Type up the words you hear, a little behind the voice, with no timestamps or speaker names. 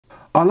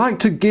I'd like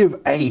to give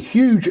a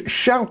huge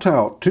shout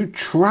out to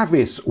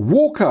Travis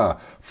Walker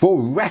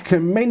for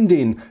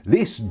recommending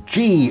this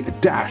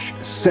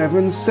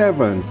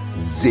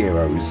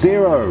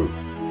G-7700.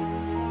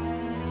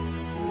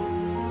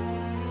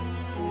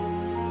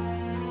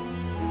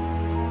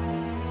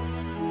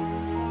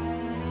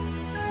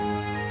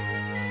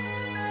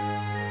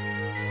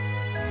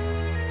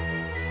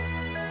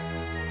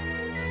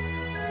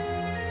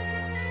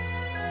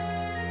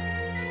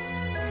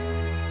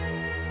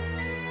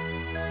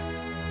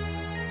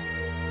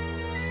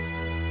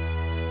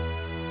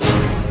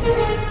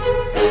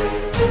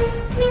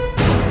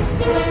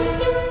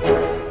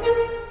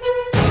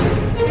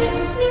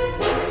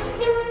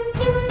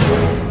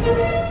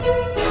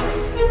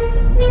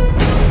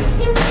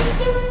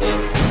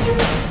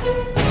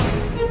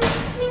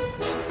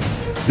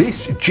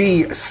 This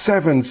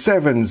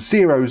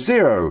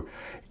G7700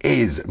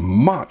 is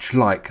much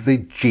like the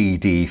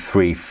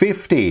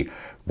GD350,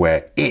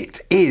 where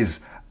it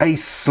is a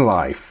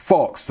Sly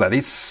Fox that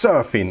is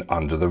surfing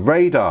under the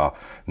radar.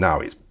 Now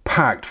it's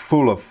packed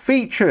full of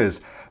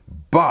features,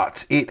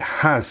 but it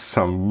has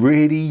some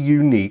really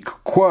unique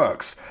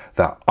quirks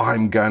that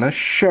I'm going to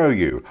show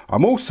you.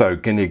 I'm also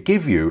going to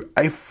give you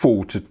a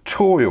full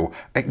tutorial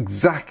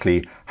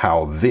exactly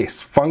how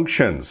this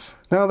functions.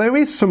 Now there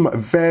is some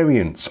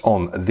variance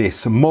on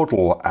this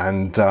model,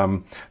 and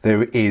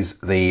there is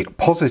the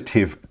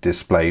positive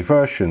display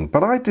version,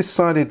 but I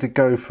decided to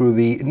go through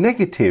the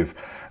negative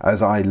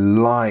as I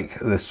like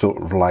the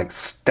sort of like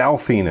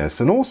stealthiness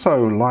and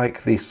also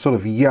like this sort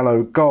of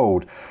yellow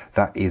gold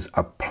that is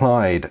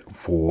applied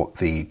for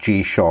the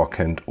G-Shock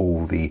and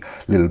all the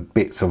little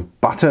bits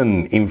of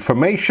button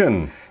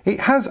information.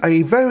 It has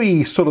a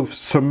very sort of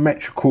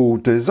symmetrical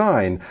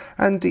design,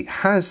 and it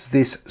has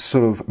this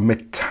sort of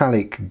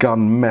metallic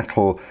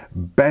gunmetal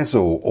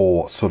bezel,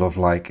 or sort of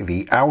like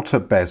the outer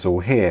bezel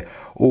here.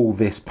 All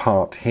this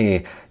part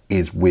here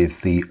is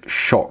with the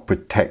shock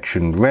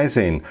protection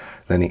resin.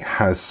 Then it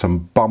has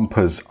some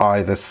bumpers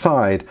either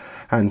side,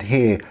 and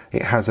here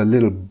it has a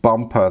little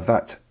bumper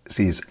that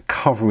is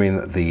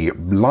covering the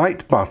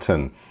light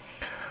button.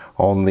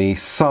 On the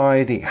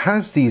side it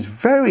has these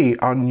very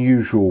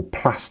unusual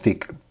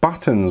plastic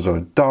buttons,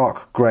 or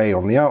dark grey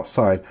on the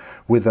outside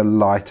with a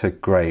lighter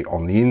grey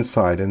on the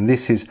inside, and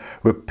this is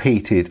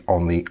repeated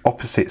on the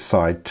opposite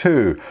side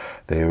too.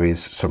 There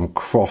is some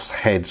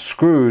crosshead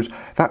screws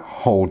that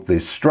hold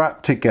this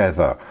strap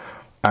together,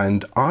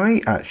 and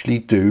I actually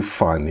do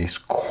find this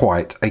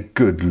quite a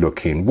good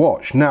looking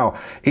watch. Now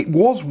it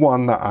was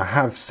one that I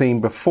have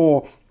seen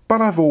before,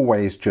 but I've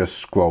always just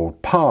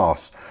scrolled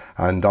past,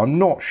 and I'm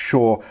not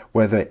sure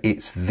whether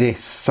it's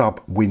this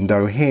sub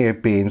window here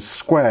being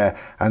square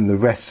and the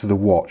rest of the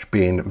watch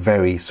being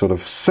very sort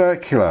of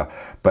circular.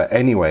 But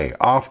anyway,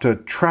 after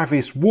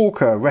Travis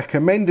Walker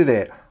recommended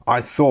it,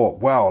 I thought,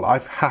 well, I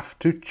have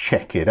to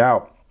check it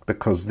out,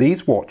 because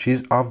these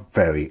watches are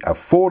very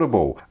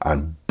affordable.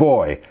 And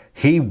boy,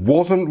 he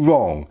wasn't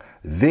wrong.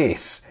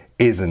 This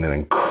is an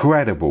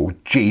incredible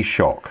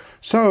G-Shock.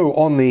 So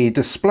on the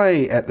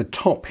display at the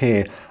top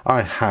here,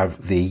 I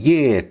have the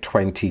year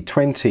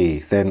 2020,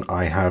 then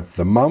I have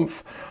the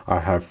month, I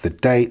have the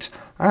date,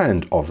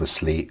 and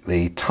obviously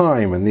the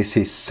time, and this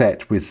is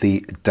set with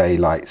the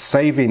daylight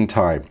saving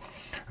time.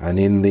 And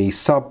in the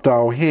sub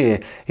dial here,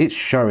 it's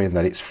showing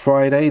that it's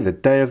Friday, the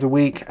day of the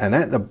week, and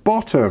at the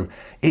bottom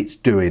it's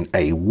doing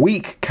a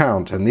week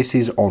count, and this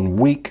is on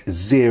week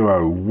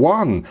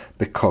 01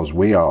 because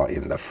we are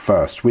in the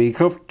first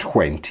week of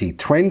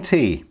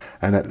 2020.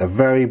 And at the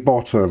very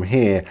bottom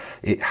here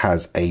it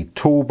has a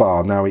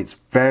toolbar. Now it's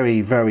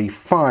very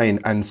fine,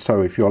 and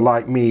so if you're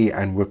like me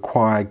and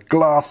require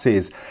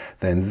glasses,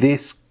 then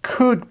this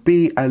could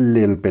be a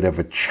little bit of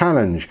a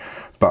challenge,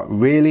 but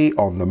really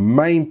on the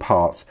main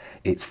parts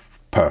it's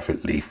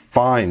perfectly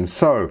fine.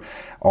 So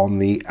on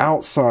the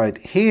outside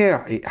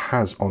here, it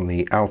has, on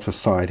the outer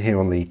side here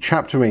on the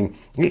chapter ring,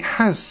 it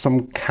has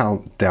some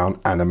countdown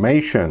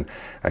animation.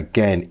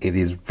 Again, it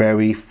is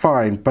very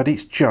fine, but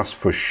it's just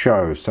for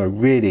show, so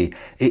really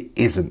it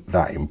isn't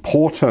that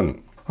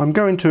important. I'm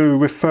going to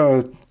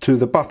refer to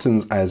the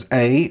buttons as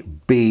A,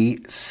 B,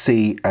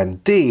 C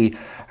and D,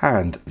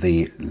 and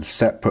the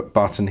separate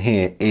button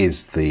here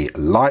is the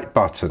light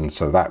button,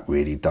 so that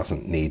really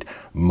doesn't need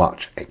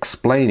much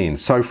explaining.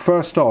 So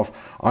first off,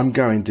 I'm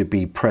going to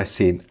be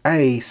pressing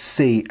A,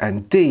 C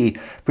and D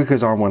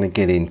because I want to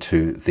get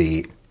into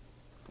the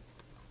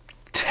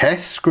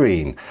test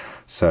screen.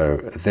 So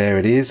there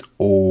it is,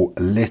 all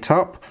lit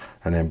up,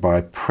 and then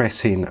by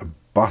pressing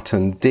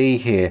button D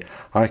here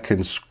I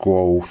can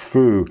scroll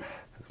through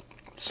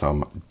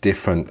some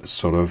different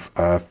sort of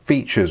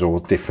features, or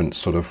different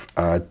sort of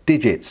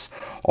digits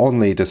on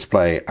the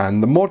display,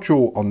 and the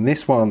module on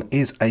this one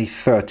is a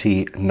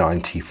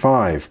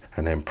 3095,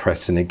 and then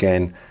pressing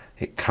again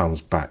it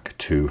comes back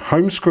to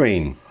home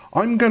screen.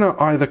 I'm gonna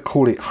either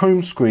call it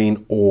home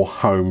screen or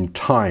home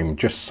time,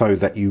 just so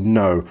that you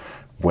know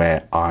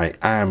where I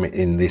am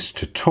in this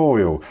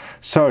tutorial.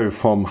 So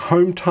from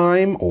home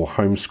time or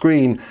home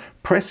screen,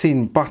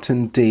 pressing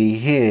button D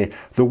here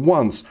the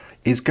once,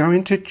 is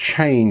going to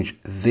change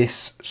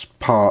this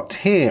part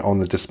here on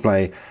the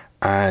display,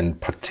 and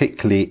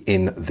particularly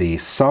in the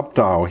sub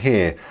dial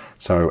here.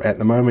 So at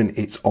the moment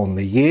it's on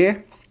the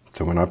year,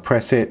 so when I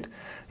press it,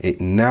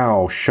 it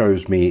now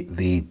shows me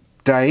the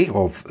day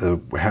of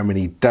how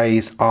many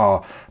days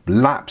are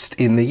lapsed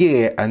in the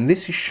year, and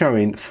this is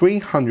showing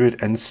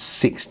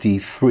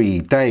 363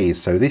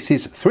 days. So this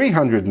is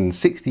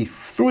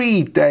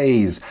 363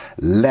 days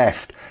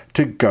left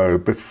to go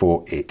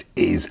before it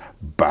is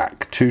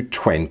back to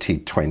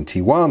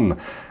 2021.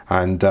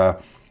 And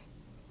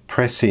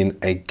pressing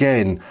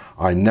again,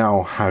 I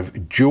now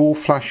have dual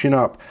flashing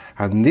up,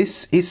 and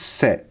this is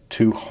set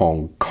to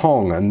Hong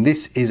Kong, and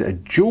this is a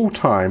dual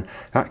time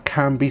that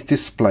can be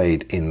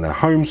displayed in the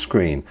home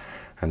screen.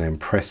 And then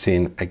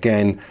pressing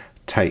again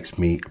takes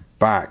me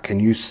back,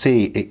 and you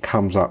see it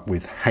comes up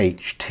with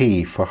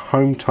HT for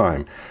home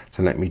time.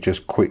 So let me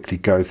just quickly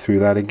go through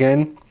that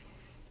again.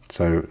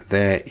 So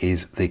there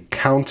is the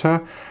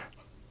counter,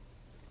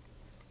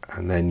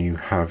 and then you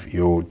have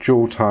your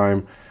dual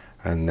time,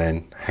 and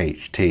then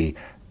HT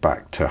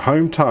back to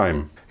home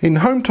time. In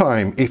home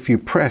time, if you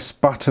press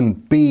button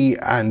B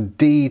and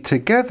D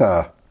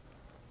together,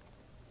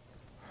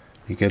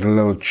 you get a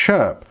little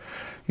chirp.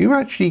 You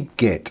actually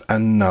get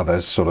another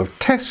sort of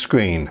test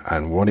screen,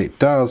 and what it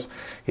does,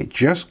 it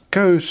just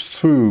goes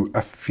through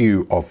a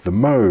few of the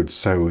modes.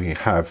 So we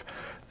have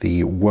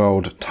the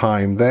world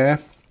time there,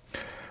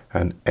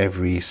 and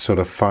every sort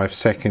of 5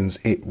 seconds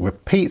it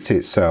repeats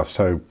itself.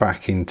 So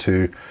back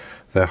into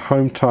the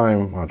home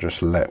time, I'll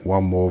just let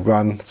one more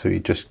run so you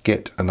just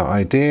get an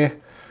idea.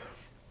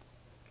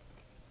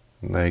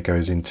 And there it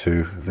goes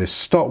into this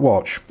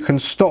stopwatch. You can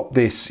stop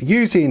this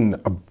using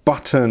a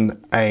button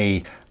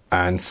A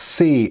and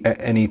C at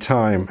any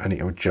time, and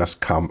it will just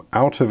come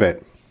out of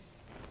it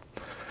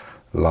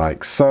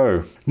like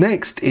so.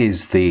 Next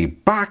is the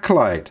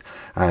backlight,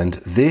 and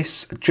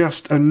this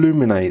just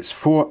illuminates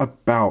for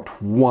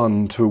about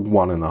 1 to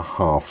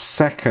 1.5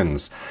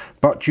 seconds,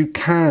 but you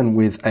can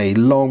with a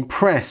long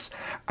press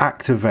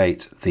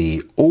activate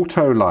the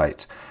auto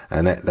light.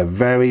 And at the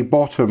very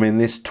bottom in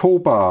this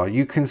toolbar,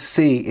 you can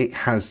see it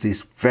has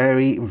this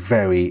very,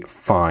 very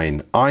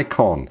fine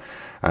icon.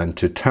 And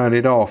to turn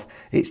it off,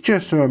 it's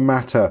just a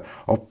matter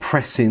of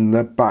pressing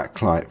the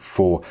backlight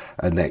for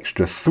an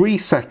extra 3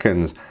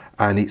 seconds,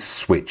 and it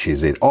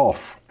switches it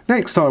off.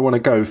 Next, I want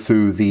to go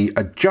through the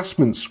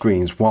adjustment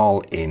screens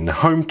while in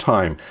home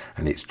time,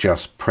 and it's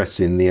just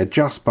pressing the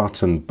adjust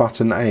button,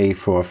 button A,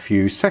 for a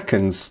few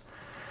seconds,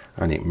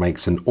 and it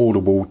makes an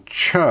audible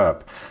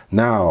chirp.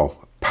 Now,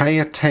 pay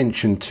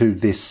attention to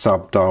this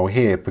sub dial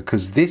here,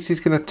 because this is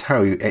going to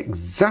tell you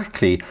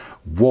exactly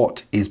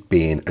what is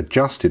being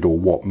adjusted, or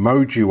what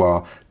mode you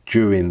are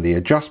during the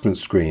adjustment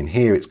screen.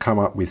 Here it's come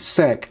up with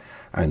sec,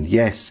 and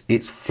yes,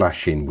 it's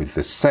flashing with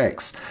the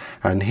sex.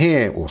 And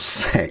here, or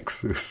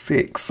sex,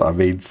 I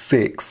mean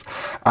 6.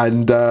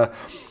 And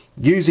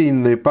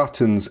using the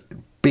buttons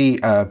B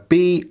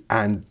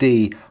and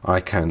D,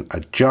 I can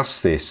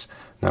adjust this.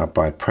 Now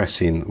by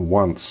pressing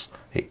once,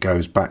 it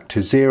goes back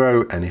to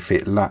 0, and if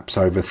it laps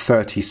over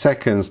 30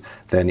 seconds,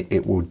 then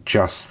it will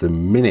adjust the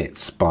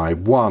minutes by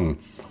 1.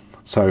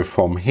 So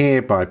from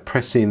here, by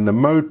pressing the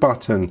mode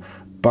button,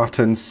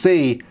 button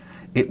C,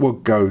 it will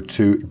go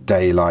to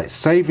daylight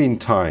saving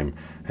time.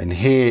 And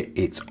here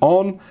it's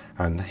on,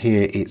 and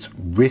here it's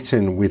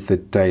written with the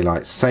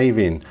daylight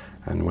saving.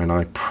 And when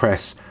I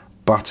press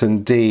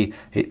button D,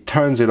 it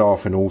turns it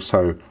off and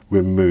also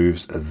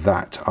removes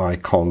that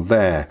icon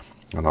there.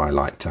 And I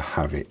like to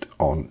have it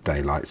on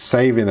daylight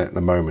saving at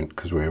the moment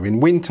because we're in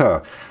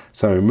winter.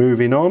 So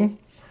moving on,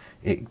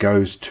 it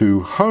goes to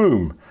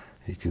home.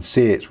 You can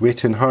see it's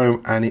written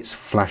home, and it's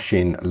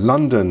flashing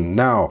London.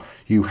 Now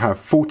you have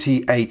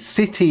 48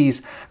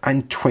 cities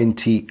and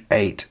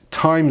 28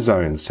 time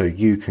zones, so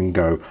you can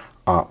go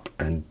up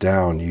and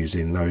down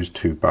using those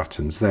 2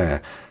 buttons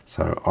there.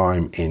 So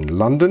I'm in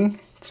London,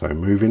 so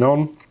moving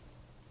on.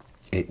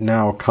 It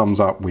now comes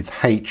up with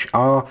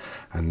HR,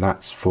 and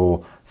that's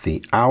for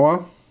the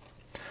hour.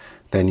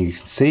 Then you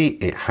can see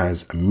it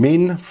has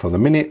min for the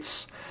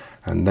minutes,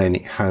 and then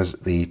it has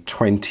the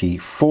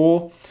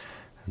 24.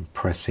 And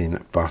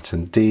pressing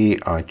button D,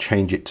 I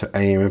change it to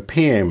AM and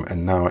PM,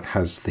 and now it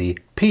has the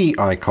P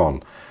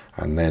icon,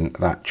 and then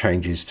that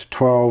changes to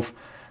 12,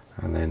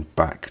 and then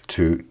back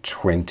to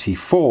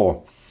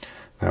 24.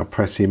 Now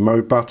pressing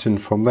mode button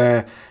from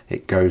there,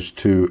 it goes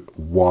to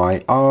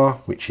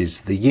YR, which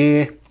is the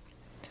year.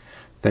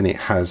 Then it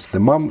has the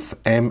month,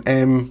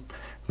 MM.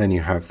 Then you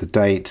have the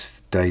date,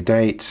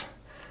 date,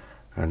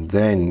 and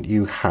then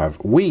you have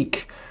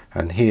week.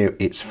 And here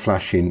it's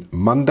flashing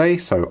Monday,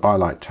 so I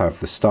like to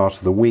have the start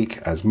of the week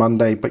as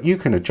Monday, but you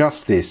can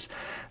adjust this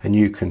and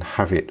you can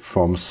have it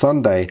from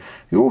Sunday.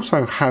 You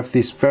also have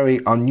this very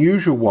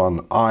unusual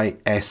one,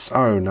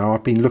 ISO. Now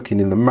I've been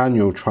looking in the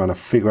manual trying to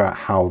figure out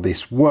how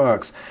this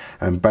works,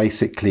 and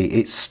basically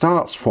it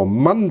starts from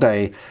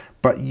Monday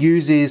but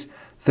uses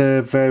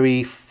the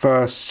very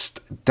first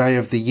day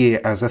of the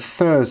year as a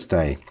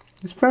Thursday.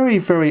 It's very,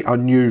 very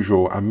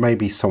unusual, and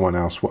maybe someone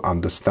else will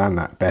understand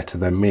that better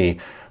than me.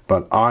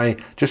 but I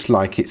just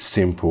like it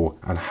simple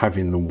and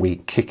having the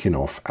week kicking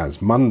off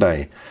as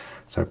Monday.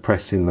 So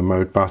pressing the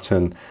mode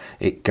button,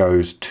 it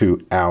goes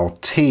to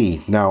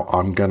LT. Now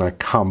I'm going to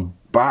come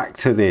back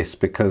to this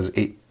because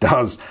it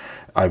does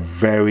a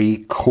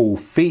very cool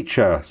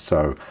feature.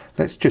 So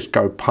let's just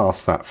go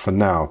past that for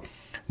now.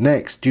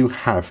 Next you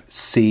have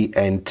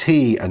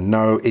CNT, and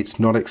no, it's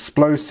not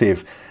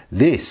explosive.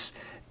 This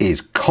is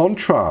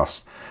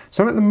contrast.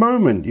 So at the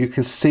moment you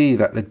can see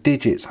that the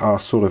digits are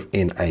sort of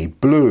in a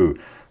blue.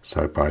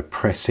 So by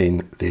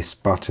pressing this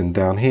button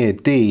down here,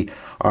 D,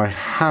 I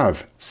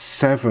have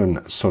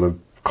 7 sort of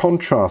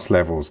contrast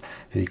levels.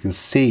 And you can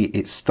see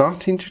it's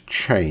starting to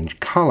change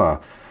color,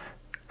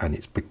 and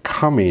it's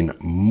becoming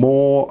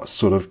more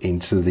sort of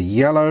into the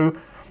yellow,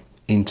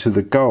 into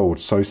the gold.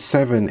 So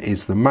 7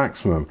 is the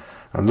maximum,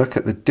 and look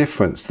at the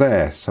difference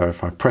there. So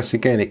if I press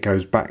again, it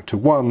goes back to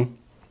 1.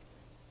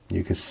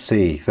 You can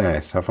see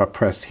there. So if I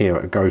press here,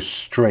 it goes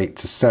straight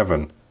to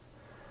 7.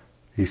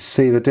 You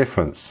see the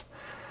difference?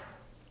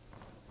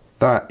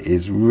 That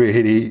is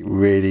really,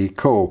 really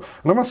cool.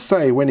 And I must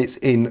say, when it's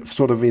in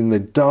sort of in the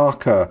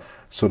darker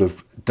sort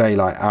of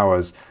daylight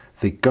hours,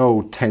 the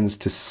gold tends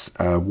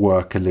to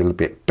work a little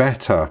bit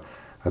better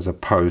as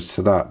opposed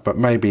to that. But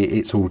maybe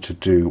it's all to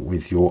do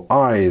with your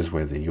eyes,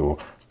 whether you're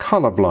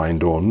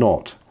colorblind or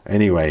not.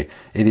 Anyway,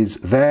 it is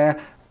there,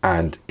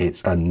 and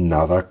it's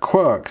another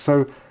quirk.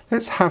 So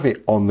let's have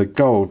it on the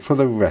gold for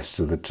the rest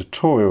of the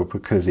tutorial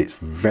because it's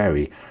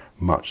very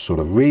much sort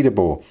of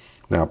readable.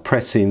 Now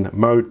pressing the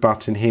mode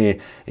button here,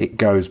 it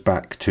goes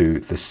back to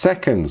the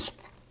seconds.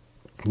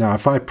 Now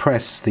if I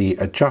press the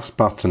adjust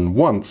button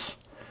once,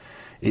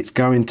 it's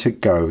going to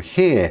go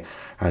here,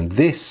 and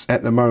this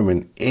at the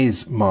moment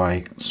is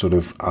my sort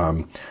of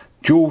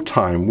dual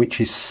time, which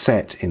is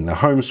set in the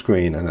home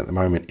screen, and at the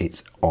moment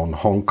it's on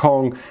Hong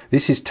Kong.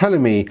 This is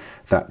telling me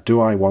that do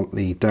I want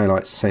the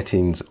daylight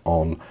settings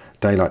on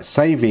daylight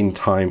saving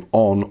time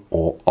on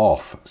or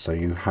off. So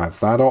you have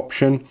that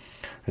option,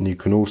 and you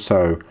can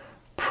also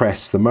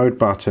press the mode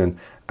button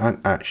and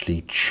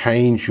actually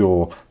change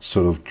your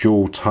sort of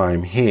dual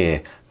time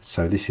here.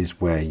 So this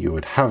is where you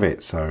would have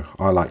it. So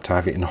I like to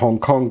have it in Hong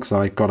Kong because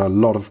I got a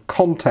lot of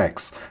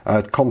contacts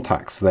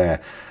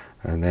there.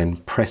 And then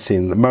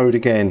pressing the mode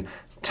again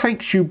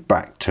takes you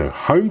back to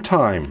home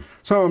time.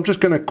 So I'm just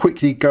going to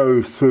quickly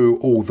go through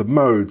all the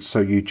modes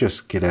so you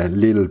just get a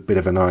little bit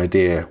of an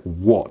idea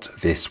what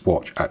this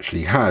watch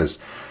actually has.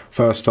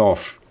 First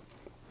off,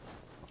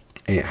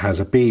 it has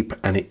a beep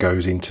and it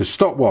goes into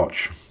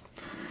stopwatch.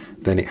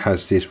 Then it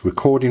has this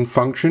recording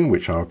function,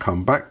 which I'll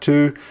come back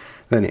to.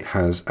 Then it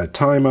has a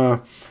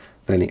timer.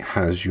 Then it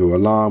has your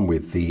alarm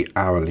with the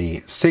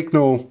hourly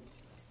signal.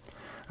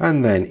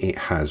 And then it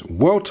has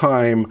world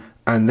time.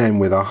 And then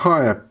with a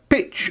higher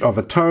pitch of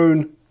a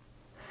tone,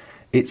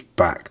 it's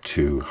back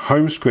to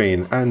home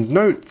screen. And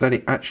note that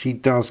it actually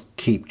does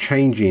keep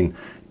changing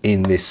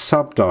in this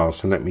sub dial.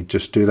 So let me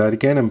just do that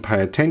again and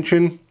pay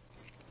attention.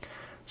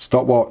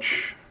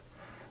 Stopwatch,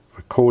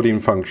 recording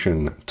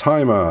function,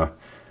 timer,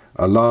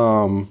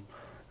 alarm,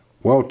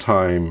 world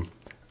time,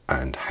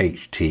 and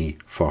HT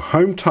for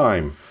home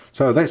time.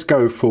 So let's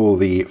go for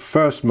the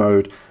first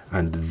mode,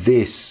 and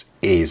this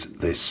is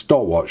the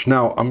stopwatch.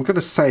 Now I'm going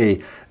to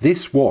say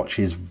this watch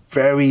is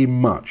very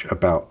much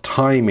about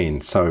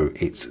timing. So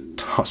it's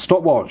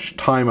stopwatch,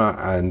 timer,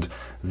 and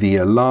the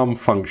alarm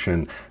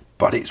function,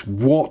 but it's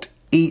what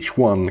each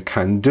one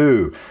can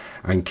do.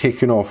 And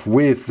kicking off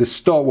with the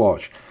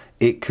stopwatch,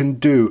 it can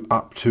do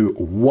up to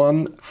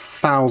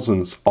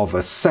 1/1000th of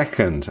a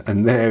second,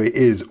 and there it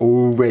is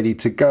all ready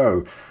to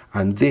go.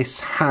 And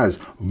this has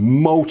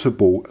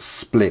multiple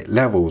split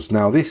levels.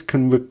 Now this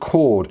can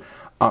record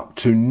up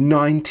to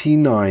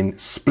 99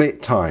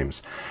 split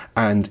times,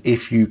 and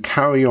if you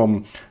carry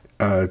on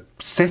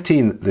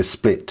setting the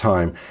split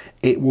time,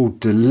 it will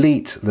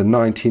delete the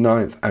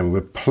 99th and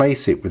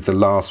replace it with the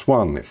last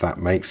one, if that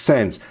makes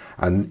sense.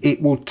 And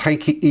it will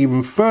take it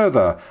even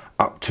further,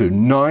 up to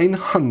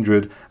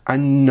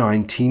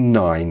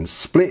 999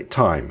 split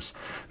times.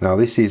 Now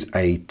this is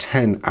a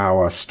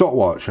 10-hour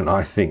stopwatch, and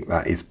I think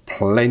that is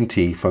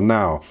plenty for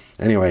now.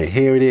 Anyway,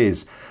 here it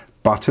is.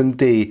 Button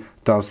D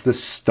does the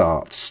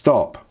start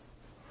stop.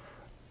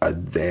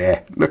 And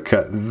there, look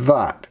at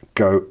that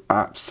go,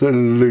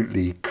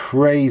 absolutely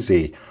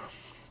crazy.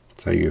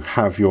 So you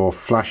have your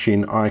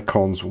flashing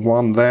icons,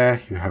 one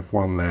there, you have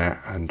one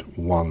there and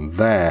one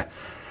there,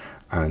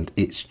 and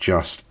it's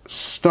just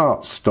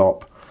start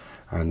stop.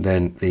 And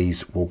then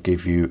these will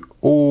give you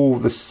all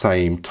the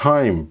same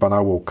time, but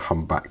I will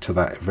come back to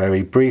that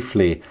very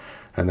briefly.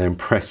 And then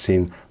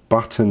pressing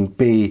button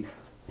B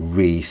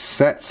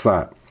resets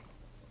that.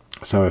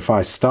 So if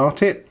I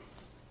start it,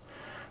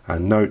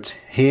 and note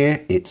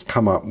here it's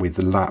come up with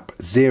lap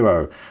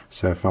 0.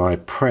 So if I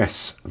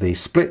press the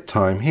split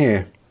time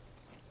here,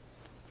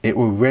 it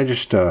will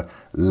register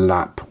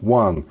lap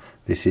 1.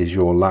 This is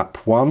your lap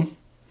 1.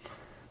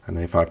 And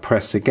if I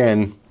press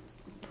again,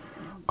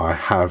 I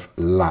have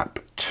lap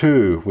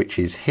 2, which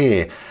is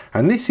here,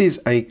 and this is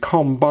a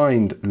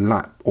combined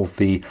lap of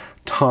the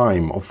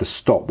time of the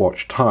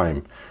stopwatch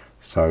time.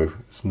 So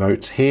let's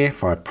note here,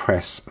 if I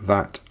press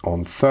that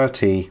on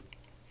 30,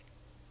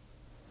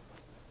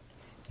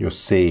 you'll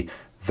see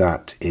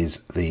that is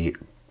the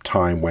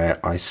time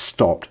where I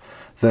stopped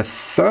the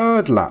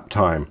third lap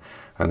time,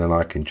 and then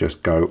I can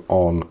just go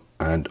on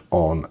and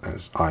on,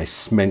 as I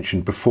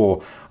mentioned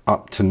before,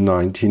 up to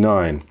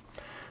 99.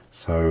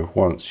 So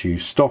once you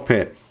stop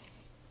it,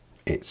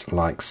 it's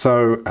like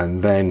so,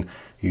 and then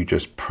you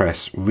just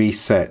press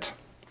reset,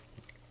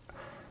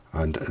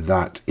 and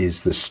that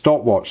is the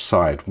stopwatch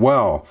side.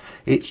 Well,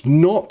 it's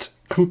not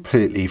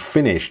completely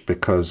finished,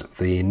 because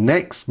the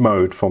next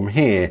mode from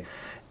here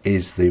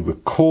is the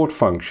record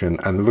function,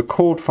 and the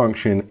record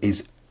function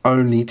is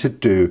only to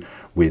do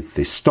with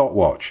the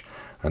stopwatch.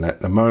 And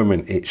at the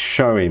moment it's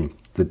showing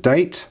the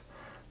date,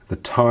 the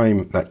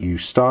time that you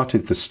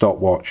started the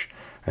stopwatch,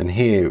 and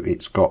here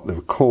it's got the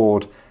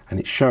record, and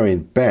it's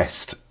showing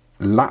best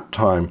lap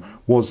time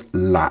was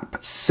lap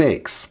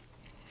 6.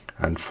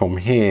 And from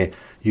here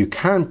you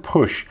can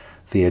push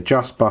the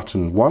adjust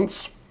button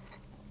once,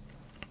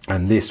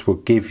 and this will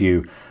give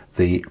you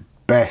the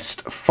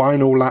best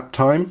final lap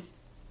time,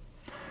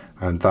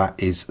 and that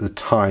is the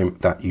time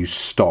that you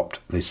stopped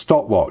the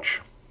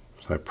stopwatch.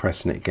 So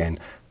pressing it again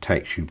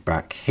takes you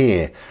back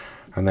here,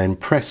 and then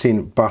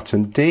pressing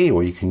button D,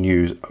 or you can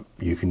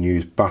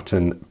use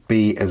button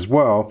B as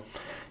well.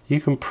 You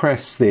can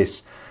press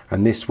this,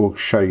 and this will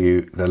show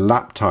you the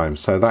lap time.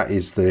 So that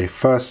is the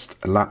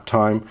first lap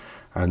time,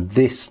 and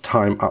this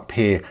time up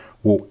here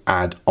will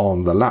add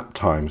on the lap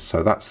time.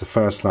 So that's the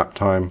first lap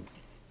time,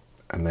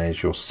 and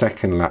there's your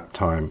second lap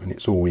time, and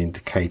it's all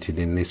indicated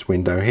in this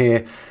window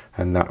here,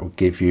 and that will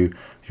give you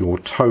your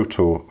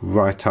total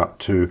right up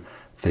to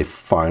the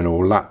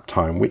final lap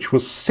time, which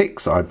was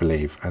 6, I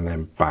believe, and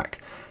then back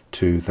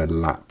to the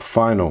lap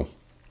final.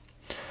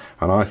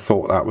 And I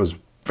thought that was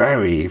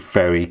very,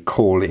 very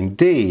cool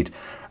indeed,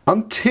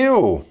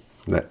 until,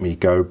 let me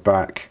go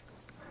back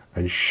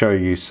and show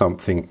you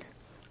something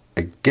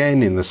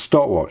again in the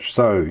stopwatch.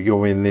 So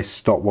you're in this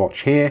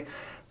stopwatch here,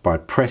 by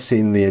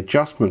pressing the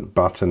adjustment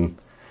button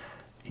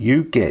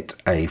you get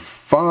a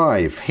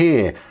 5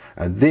 here,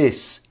 and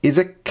this is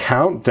a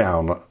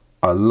countdown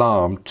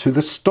alarm to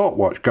the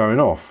stopwatch going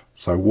off.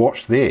 So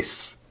watch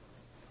this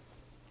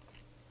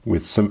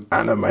with some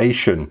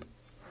animation.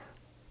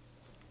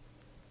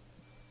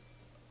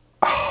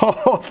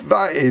 Oh,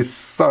 that is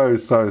so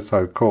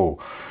cool.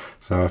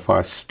 So if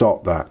I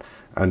stop that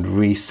and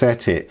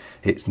reset it,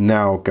 it's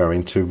now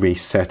going to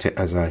reset it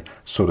as a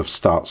sort of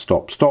start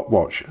stop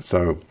stopwatch.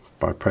 So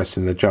by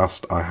pressing the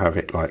adjust, I have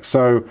it like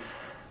so.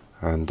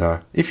 And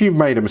if you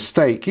made a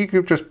mistake, you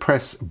could just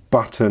press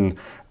button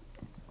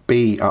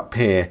B up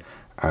here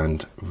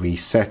and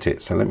reset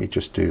it. So let me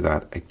just do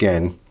that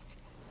again.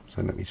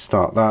 So let me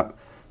start that.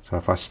 So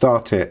if I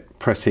start it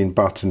pressing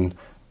button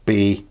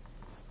B,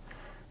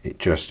 it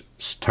just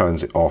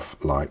turns it off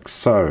like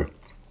so.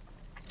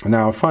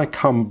 Now if I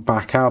come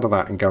back out of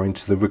that and go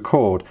into the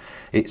record,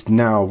 it's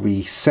now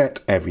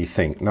reset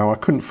everything. Now I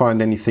couldn't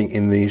find anything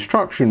in the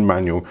instruction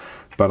manual,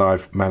 but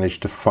I've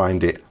managed to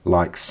find it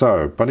like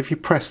so. But if you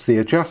press the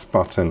adjust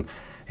button,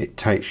 it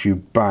takes you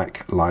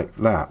back like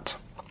that.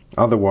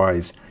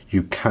 Otherwise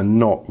you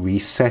cannot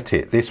reset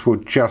it. This will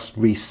just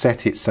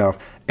reset itself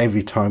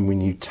every time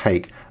when you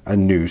take a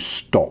new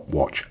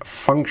stopwatch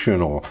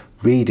function or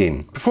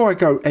reading. Before I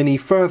go any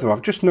further,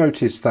 I've just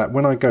noticed that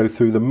when I go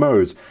through the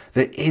modes,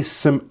 there is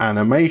some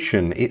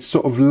animation. It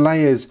sort of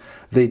layers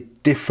the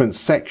different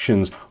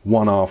sections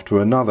one after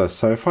another.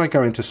 So if I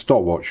go into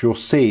stopwatch, you'll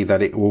see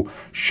that it will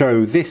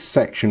show this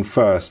section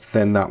first,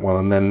 then that one,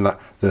 and then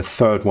the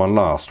third one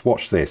last.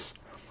 Watch this.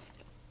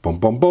 Boom,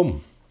 boom,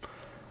 boom.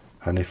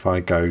 And if I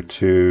go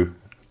to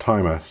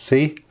timer,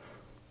 see?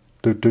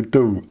 I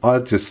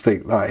just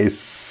think that is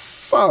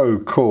so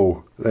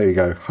cool. There you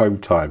go, home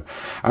time.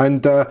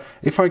 And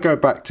if I go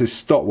back to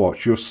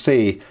stopwatch, you'll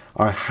see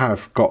I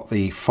have got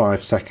the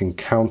 5-second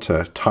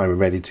counter timer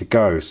ready to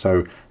go.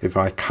 So if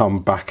I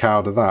come back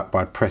out of that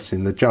by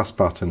pressing the adjust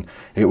button,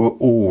 it will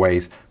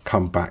always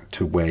come back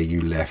to where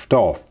you left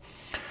off.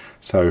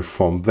 So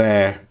from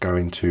there,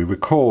 going to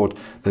record,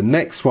 the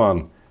next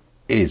one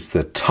is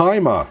the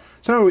timer.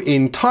 So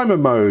in timer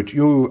mode,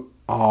 you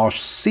are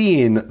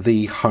seeing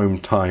the home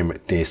time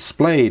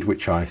displayed,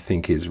 which I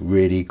think is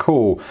really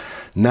cool.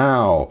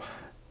 Now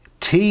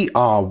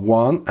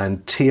TR1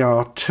 and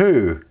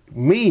TR2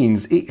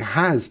 means it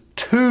has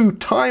 2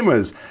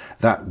 timers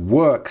that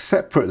work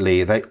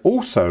separately. They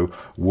also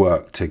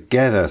work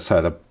together.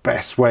 So the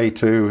best way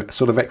to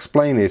sort of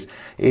explain this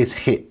is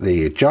hit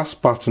the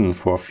adjust button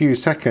for a few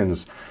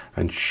seconds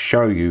and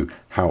show you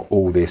how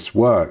all this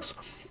works.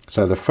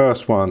 So the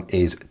first one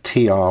is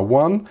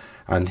TR1,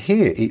 and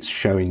here it's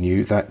showing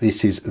you that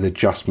this is the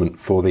adjustment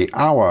for the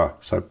hour.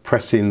 So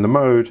pressing the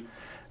mode,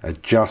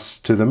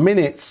 adjust to the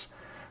minutes,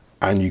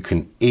 and you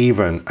can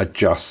even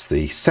adjust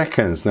the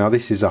seconds. Now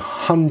this is a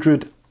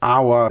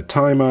 100-hour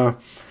timer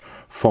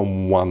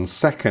from 1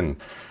 second.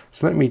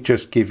 So let me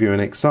just give you an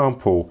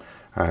example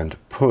and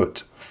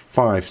put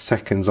 5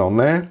 seconds on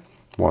there.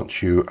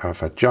 Once you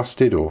have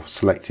adjusted or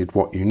selected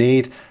what you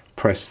need,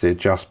 press the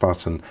adjust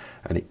button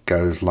and it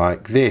goes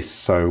like this.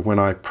 So when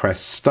I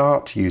press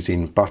start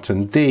using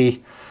button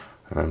D,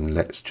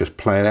 let's just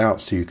play it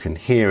out so you can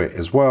hear it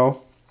as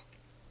well.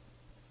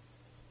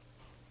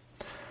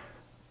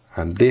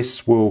 And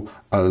this will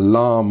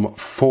alarm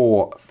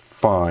for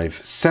 5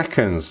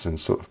 seconds, and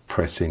sort of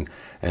pressing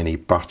any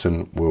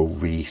button will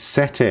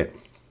reset it.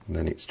 And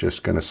then it's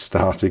just going to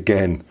start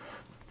again.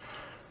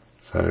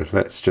 So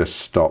let's just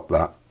stop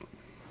that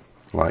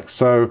like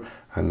so,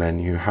 and then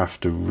you have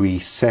to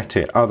reset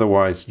it,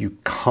 otherwise you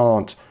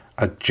can't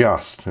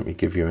adjust. Let me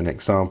give you an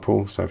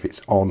example. So if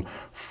it's on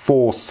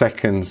 4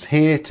 seconds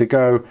here to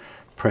go,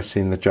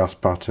 pressing the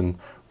adjust button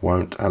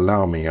won't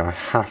allow me. I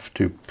have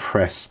to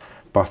press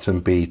button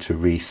B to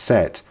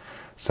reset.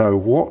 So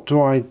what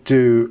do I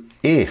do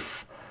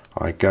if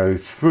I go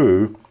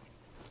through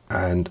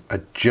and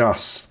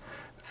adjust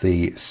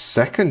the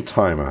second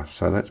timer?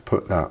 So let's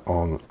put that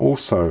on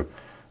also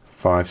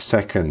 5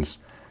 seconds,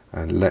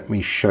 and let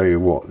me show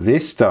you what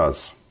this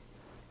does.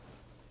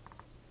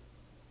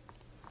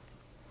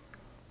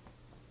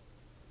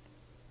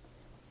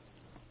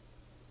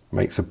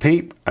 Makes a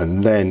beep,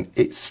 and then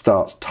it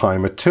starts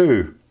timer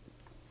 2.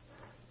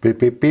 Beep,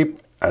 beep, beep,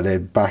 and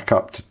then back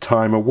up to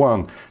timer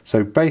 1.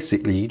 So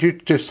basically you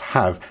just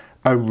have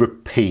a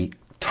repeat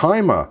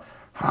timer.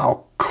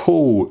 How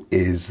cool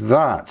is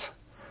that?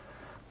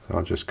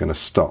 I'm just going to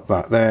stop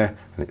that there,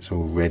 and it's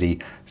already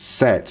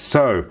set.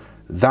 So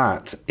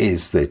that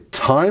is the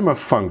timer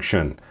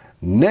function.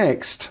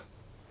 Next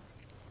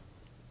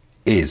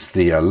is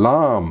the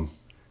alarm.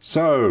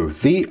 So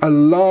the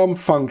alarm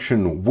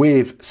function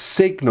with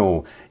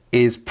signal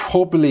is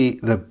probably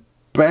the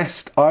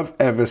best I've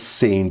ever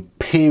seen,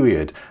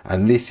 period.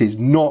 And this is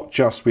not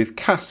just with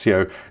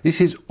Casio,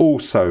 this is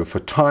also for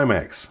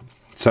Timex.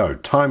 So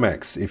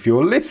Timex, if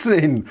you're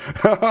listening,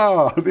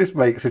 this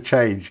makes a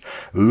change.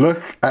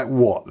 Look at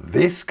what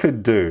this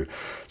could do.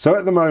 So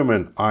at the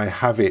moment I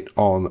have it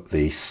on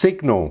the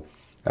signal,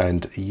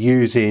 and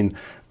using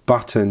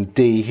button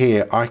D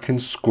here I can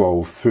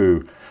scroll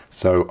through.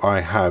 So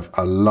I have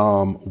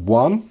alarm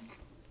 1,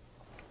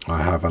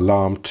 I have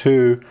alarm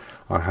 2,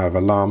 I have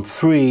alarm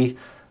 3,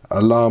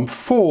 alarm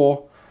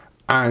 4,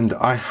 and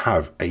I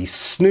have a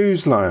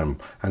snooze alarm.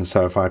 And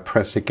so if I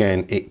press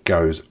again, it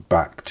goes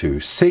back to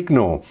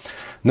signal.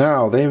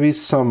 Now there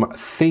is some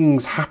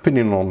things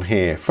happening on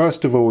here.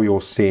 First of all,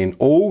 you're seeing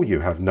all, you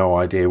have no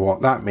idea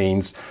what that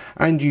means,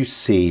 and you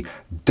see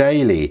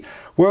daily.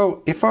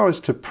 Well, if I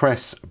was to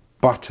press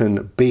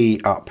button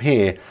B up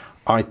here,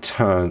 I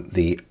turn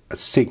the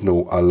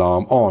signal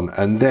alarm on,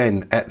 and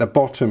then at the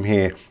bottom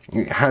here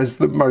it has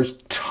the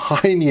most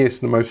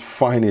tiniest, the most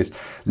finest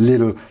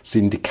little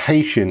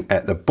indication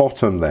at the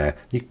bottom there.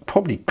 You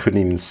probably couldn't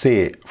even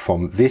see it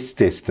from this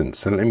distance,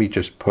 so let me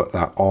just put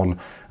that on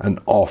and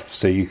off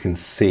so you can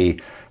see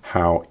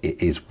how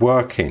it is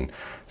working.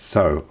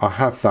 So I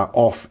have that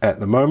off at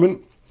the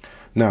moment.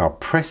 Now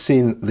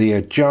pressing the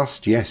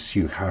adjust, yes,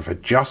 you have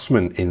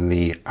adjustment in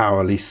the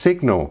hourly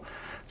signal.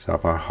 So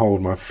if I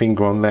hold my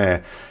finger on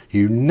there,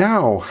 you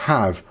now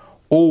have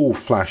all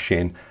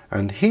flashing,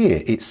 and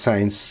here it's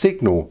saying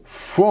signal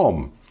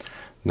from.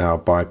 Now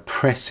by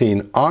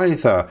pressing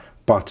either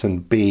button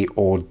B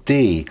or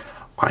D,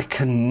 I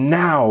can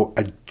now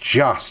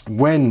adjust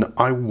when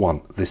I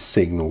want the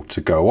signal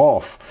to go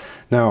off.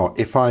 Now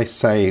if I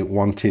say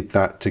wanted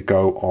that to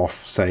go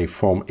off, say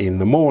from in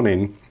the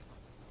morning,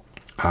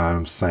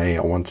 say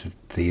I wanted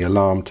the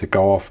alarm to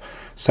go off,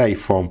 say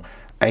from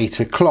 8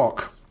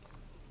 o'clock,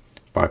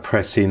 by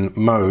pressing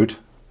mode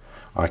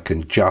I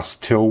can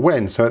adjust till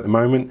when. So at the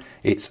moment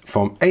it's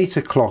from 8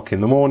 o'clock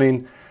in the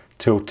morning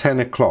till 10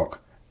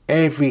 o'clock.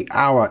 Every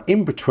hour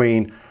in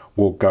between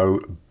will go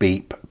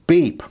beep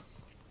beep.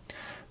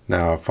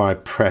 Now if I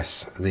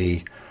press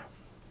the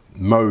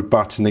mode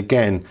button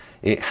again,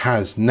 it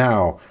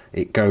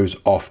goes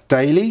off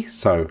daily,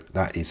 so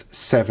that is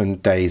 7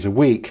 days a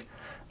week.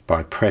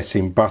 By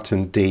pressing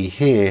button D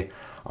here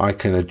I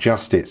can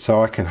adjust it,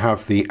 so I can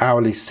have the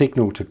hourly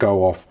signal to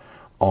go off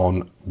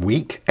on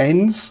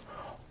weekends,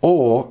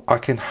 or I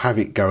can have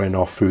it going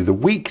off through the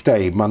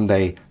weekday,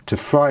 Monday to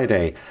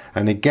Friday.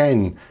 And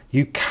again,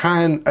 you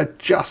can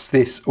adjust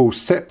this all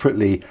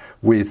separately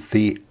with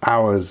the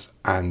hours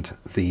and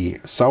the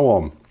so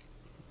on.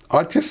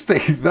 I just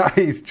think that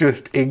is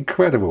just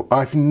incredible.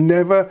 I've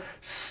never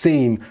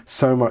seen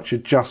so much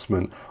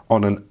adjustment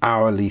on an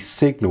hourly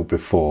signal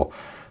before.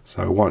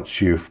 So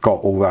once you've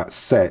got all that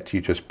set, you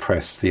just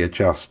press the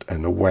adjust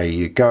and away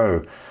you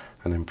go.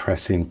 And then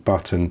pressing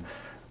button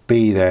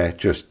B there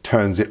just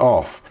turns it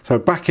off. So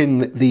back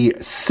in the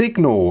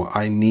signal,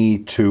 I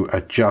need to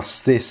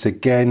adjust this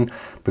again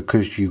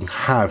because you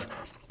have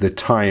the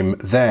time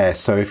there.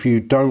 So if you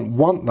don't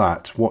want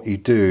that, what you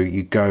do,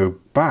 you go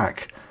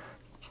back.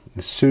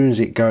 As soon as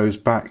it goes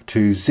back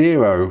to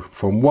 0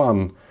 from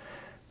 1,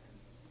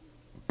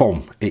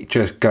 boom, it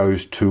just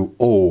goes to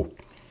all.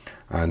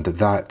 And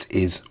that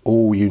is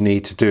all you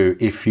need to do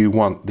if you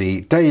want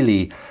the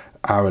daily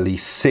hourly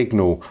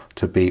signal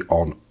to be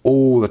on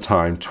all the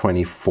time,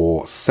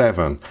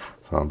 24/7.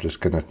 So So I'm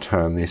just going to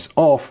turn this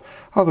off,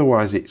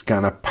 otherwise it's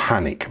going to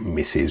panic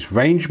Mrs.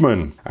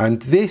 Rangeman.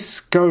 And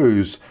this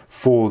goes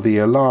for the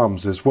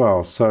alarms as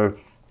well. So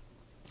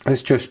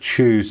let's just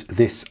choose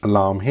this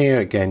alarm here.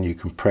 Again, you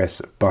can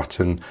press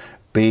button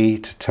B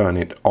to turn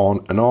it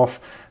on and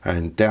off.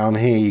 And down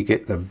here you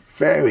get the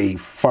very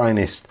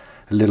finest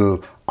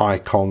little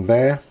icon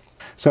there.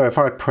 So if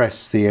I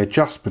press the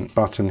adjustment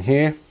button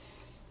here,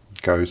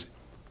 it goes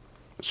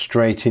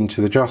straight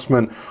into the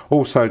adjustment.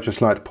 Also,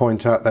 just like to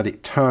point out that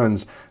it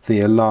turns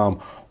the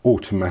alarm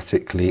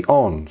automatically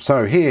on.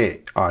 So here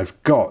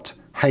I've got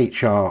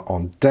HR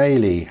on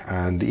daily,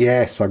 and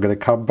yes, I'm going to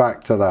come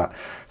back to that.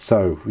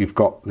 So we've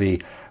got the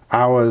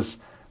hours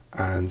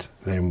and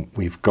then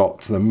we've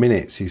got the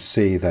minutes. You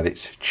see that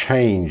it's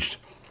changed.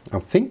 I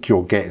think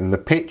you're getting the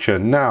picture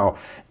now.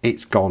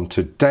 It's gone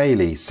to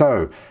daily.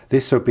 So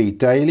this will be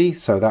daily,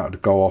 so that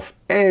would go off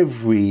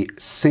every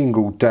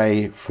single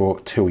day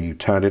till you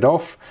turn it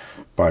off.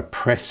 By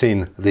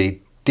pressing the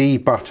D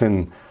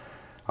button,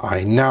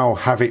 I now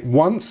have it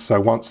once, so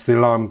once the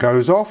alarm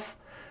goes off,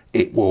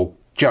 it will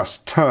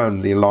just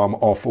turn the alarm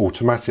off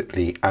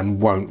automatically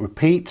and won't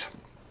repeat.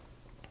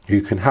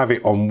 You can have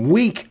it on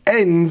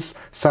weekends,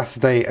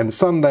 Saturday and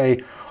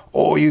Sunday,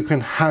 or you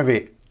can have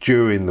it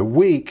during the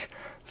week.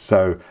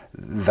 So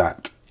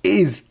that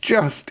is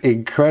just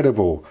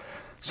incredible.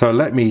 So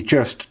let me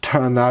just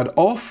turn that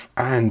off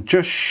and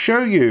just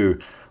show you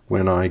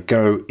when I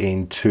go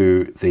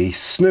into the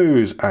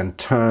snooze and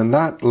turn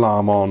that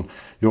alarm on.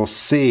 You'll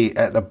see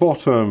at the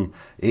bottom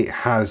it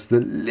has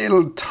the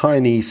little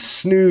tiny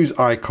snooze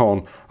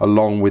icon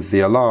along with the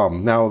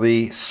alarm. Now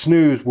the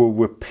snooze will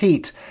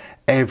repeat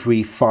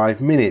every 5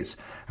 minutes,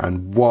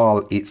 and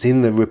while it's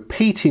in the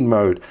repeating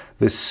mode,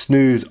 the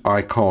snooze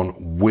icon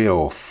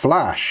will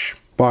flash.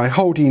 By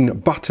holding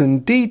button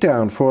D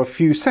down for a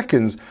few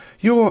seconds,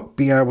 you'll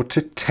be able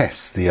to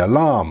test the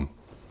alarm.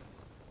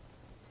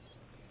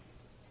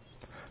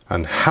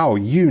 And how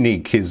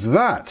unique is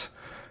that?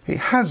 It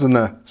has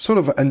a sort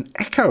of an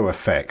echo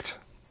effect.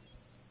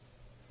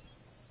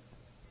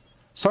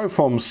 So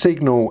from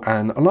signal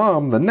and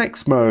alarm, the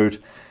next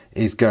mode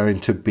is going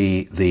to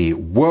be the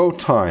world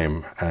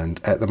time,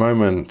 and at the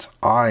moment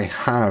I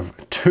have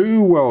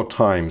 2 world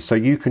times, so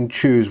you can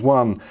choose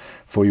one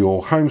for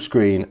your home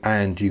screen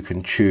and you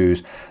can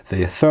choose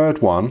the third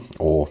one,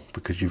 or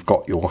because you've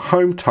got your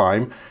home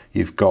time,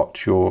 you've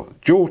got your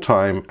dual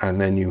time, and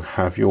then you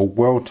have your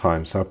world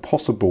time, so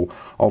possible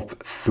of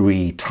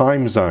 3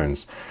 time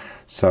zones.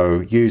 So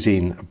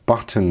using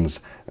buttons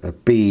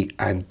B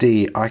and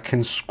D, I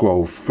can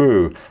scroll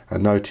through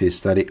and notice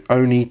that it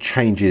only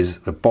changes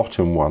the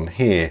bottom one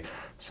here.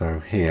 So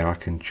here I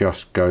can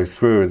just go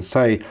through and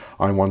say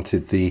I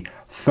wanted the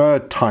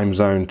 3rd time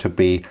zone to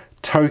be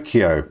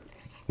Tokyo.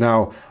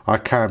 Now I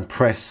can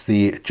press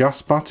the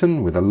adjust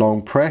button with a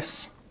long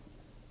press,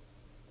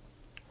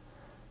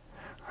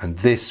 and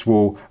this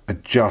will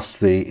adjust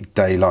the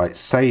daylight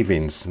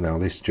savings. Now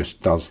this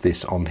just does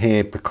this on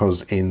here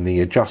because in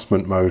the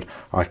adjustment mode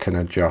I can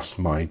adjust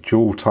my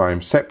dual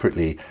time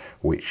separately,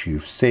 which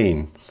you've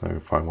seen. So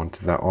if I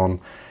wanted that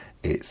on,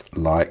 it's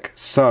like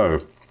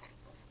so.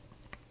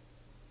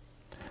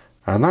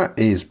 And that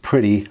is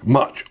pretty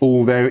much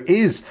all there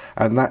is,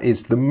 and that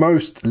is the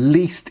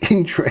least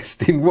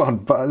interesting one,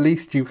 but at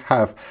least you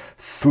have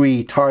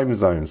 3 time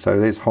zones. So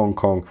there's Hong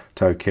Kong,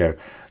 Tokyo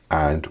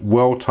and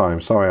world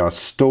time. Sorry, I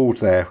stalled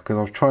there because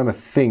I was trying to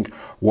think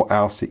what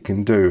else it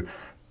can do,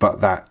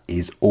 but that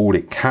is all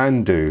it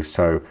can do.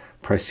 So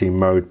pressing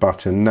mode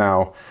button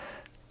now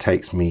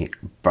takes me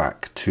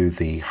back to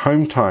the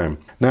home time.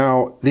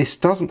 Now this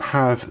doesn't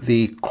have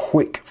the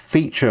quick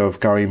feature of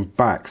going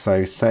back.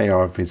 So say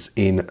I was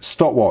in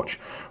Stopwatch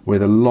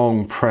with a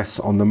long press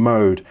on the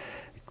mode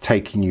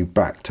taking you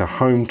back to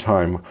home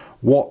time.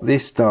 What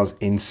this does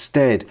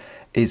instead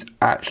is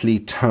actually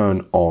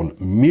turn on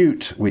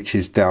mute, which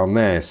is down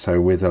there.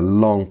 So with a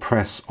long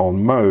press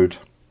on mode,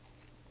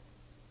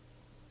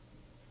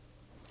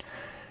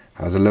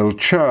 has a little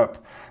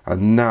chirp,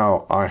 and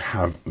now I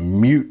have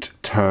mute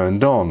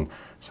turned on.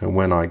 So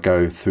when I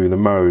go through the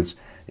modes,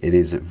 it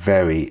is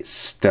very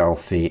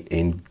stealthy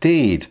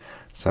indeed.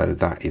 So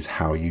that is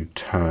how you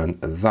turn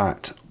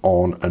that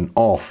on and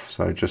off.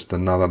 So just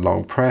another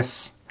long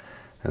press,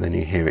 and then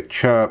you hear it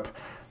chirp,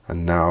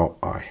 and now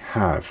I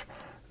have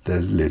the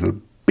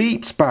little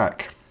beeps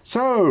back.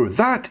 So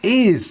that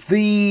is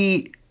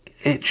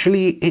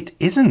actually it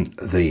isn't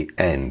the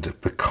end,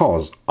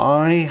 because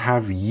I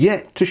have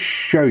yet to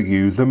show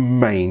you the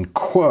main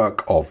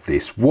quirk of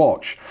this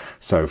watch.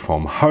 So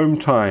from home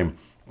time,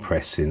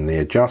 pressing the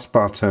adjust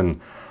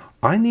button,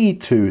 I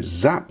need to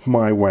zap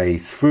my way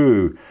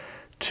through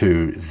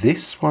to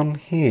this one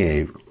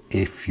here.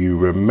 If you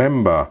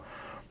remember,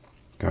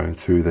 going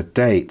through the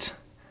date,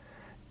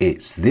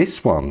 it's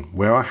this one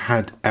where I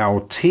had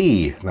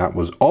LT, that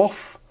was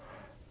off.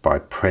 By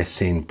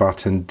pressing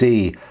button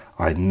D,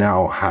 I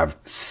now have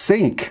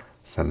sync.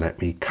 So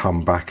let me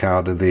come back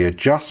out of the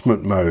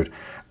adjustment mode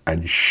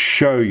and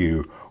show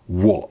you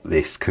what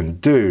this can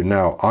do.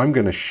 Now I'm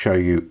going to show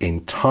you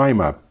in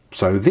timer,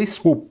 So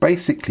this will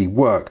basically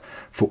work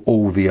for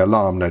all the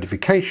alarm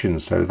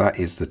notifications. So that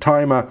is the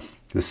timer,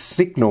 the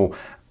signal,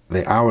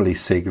 the hourly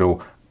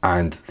signal,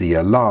 and the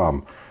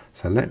alarm.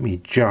 So let me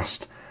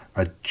just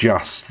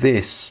adjust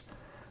this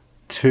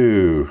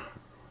to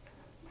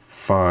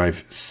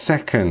 5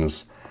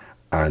 seconds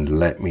and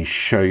let me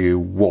show you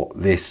what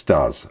this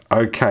does.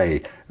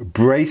 Okay,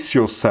 brace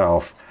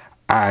yourself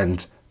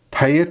and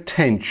pay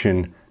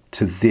attention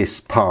to this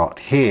part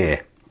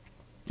here.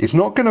 It's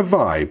not going to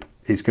vibe,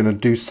 it's going to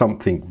do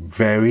something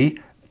very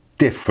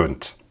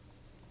different.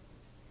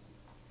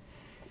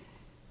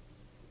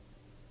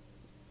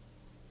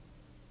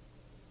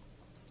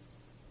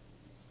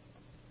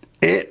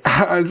 It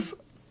has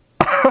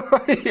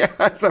it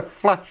has a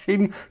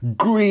flashing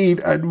green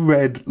and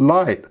red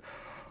light.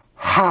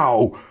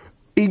 How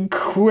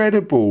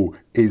incredible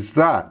is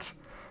that?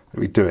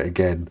 Let me do it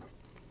again.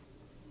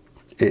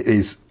 It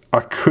is,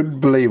 I couldn't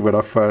believe when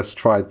I first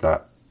tried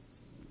that.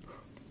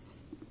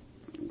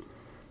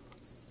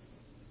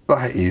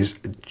 That is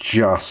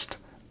just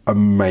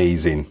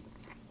amazing.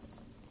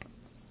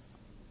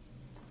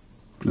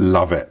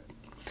 Love it.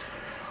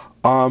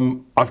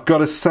 I've got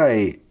to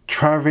say,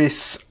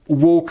 Travis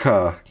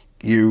Walker,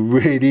 you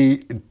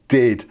really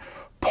did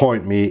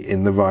point me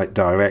in the right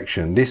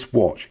direction. This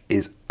watch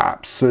is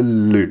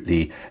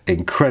absolutely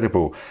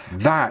incredible.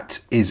 That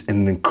is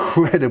an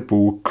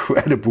incredible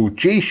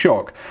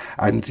G-Shock.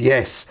 And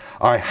yes,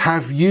 I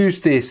have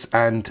used this,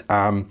 and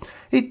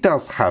it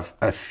does have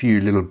a few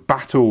little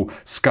battle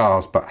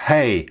scars, but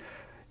hey,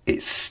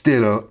 it's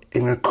still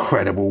an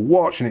incredible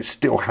watch, and it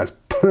still has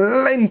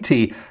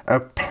plenty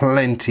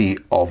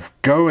of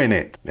go in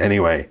it.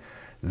 Anyway,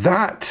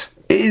 that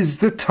is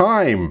the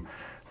time.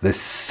 The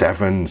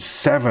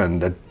 77,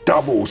 the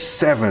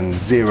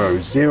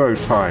 7700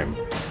 time.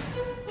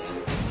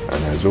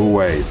 And as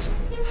always,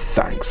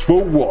 thanks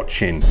for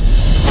watching.